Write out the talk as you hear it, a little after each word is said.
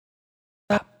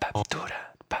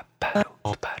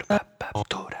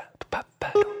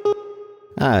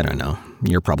I don't know.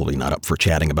 You're probably not up for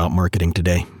chatting about marketing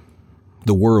today.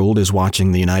 The world is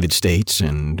watching the United States,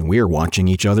 and we're watching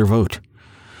each other vote.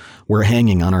 We're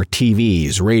hanging on our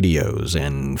TVs, radios,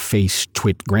 and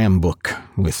face-twit-gram book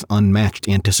with unmatched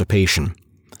anticipation.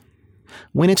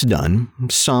 When it's done,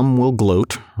 some will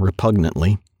gloat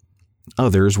repugnantly.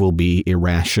 Others will be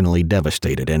irrationally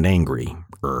devastated and angry.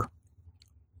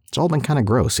 It's all been kind of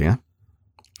gross, yeah?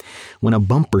 When a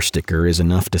bumper sticker is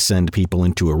enough to send people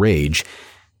into a rage,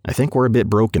 I think we're a bit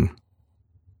broken.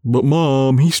 But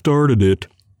Mom, he started it.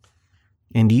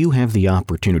 And you have the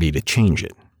opportunity to change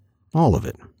it. All of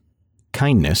it.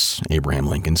 Kindness, Abraham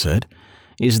Lincoln said,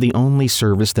 is the only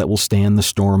service that will stand the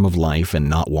storm of life and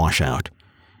not wash out.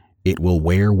 It will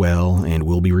wear well and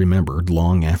will be remembered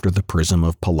long after the prism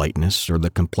of politeness or the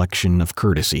complexion of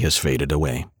courtesy has faded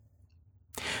away.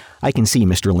 I can see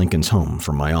Mr. Lincoln's home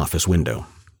from my office window.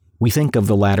 We think of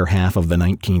the latter half of the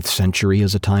 19th century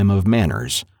as a time of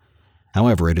manners.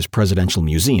 However, at his presidential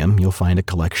museum, you'll find a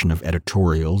collection of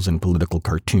editorials and political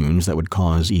cartoons that would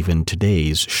cause even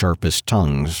today's sharpest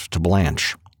tongues to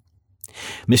blanch.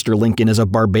 Mr. Lincoln is a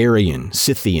barbarian,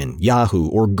 Scythian, Yahoo,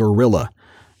 or guerrilla,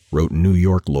 wrote New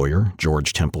York lawyer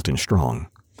George Templeton Strong.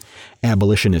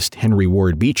 Abolitionist Henry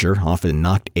Ward Beecher often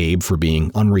knocked Abe for being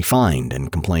unrefined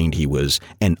and complained he was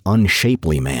an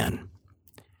unshapely man.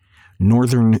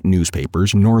 Northern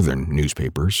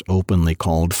newspapers openly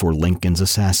called for Lincoln's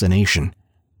assassination,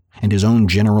 and his own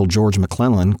General George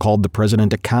McClellan called the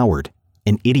president a coward,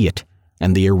 an idiot,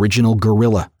 and the original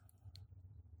guerrilla.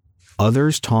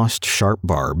 Others tossed sharp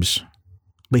barbs,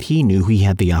 but he knew he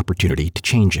had the opportunity to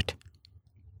change it.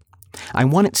 I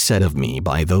want it said of me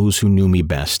by those who knew me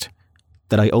best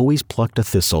that I always plucked a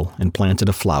thistle and planted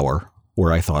a flower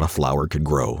where I thought a flower could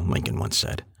grow, Lincoln once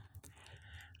said.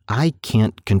 I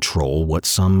can't control what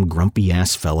some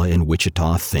grumpy-ass fella in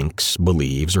Wichita thinks,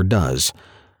 believes, or does.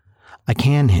 I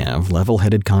can have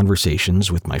level-headed conversations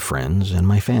with my friends and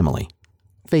my family,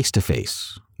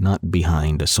 face-to-face, not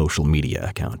behind a social media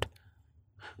account.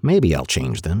 Maybe I'll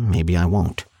change them, maybe I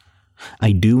won't.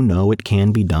 I do know it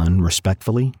can be done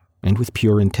respectfully and with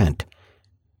pure intent.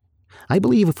 I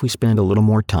believe if we spend a little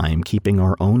more time keeping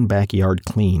our own backyard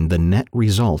clean, the net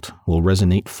result will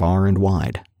resonate far and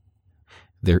wide.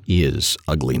 There is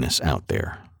ugliness out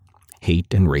there.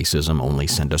 Hate and racism only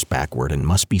send us backward and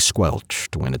must be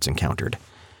squelched when it's encountered.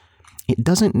 It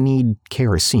doesn't need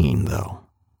kerosene, though.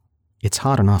 It's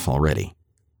hot enough already.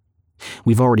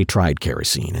 We've already tried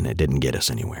kerosene and it didn't get us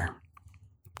anywhere.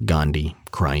 Gandhi,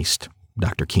 Christ,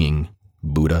 Dr. King,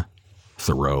 Buddha,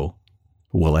 Thoreau,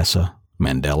 Walesa,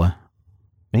 Mandela.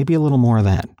 Maybe a little more of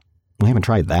that. We haven't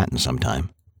tried that in some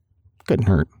time. Couldn't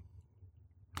hurt.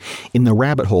 In the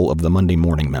rabbit hole of the Monday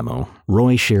Morning Memo,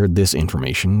 Roy shared this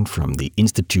information from the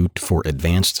Institute for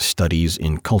Advanced Studies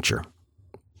in Culture.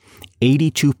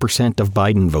 82% of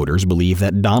Biden voters believe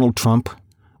that Donald Trump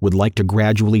would like to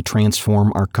gradually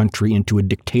transform our country into a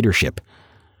dictatorship.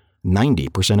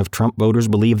 90% of Trump voters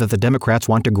believe that the Democrats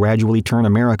want to gradually turn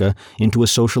America into a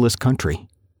socialist country.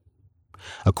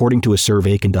 According to a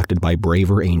survey conducted by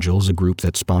Braver Angels, a group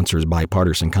that sponsors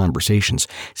bipartisan conversations,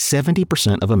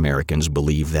 70% of Americans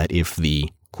believe that if the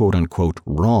quote-unquote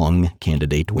wrong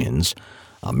candidate wins,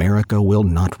 America will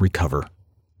not recover.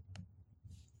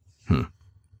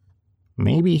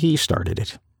 Maybe he started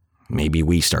it. Maybe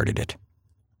we started it.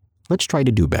 Let's try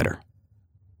to do better.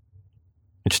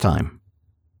 It's time.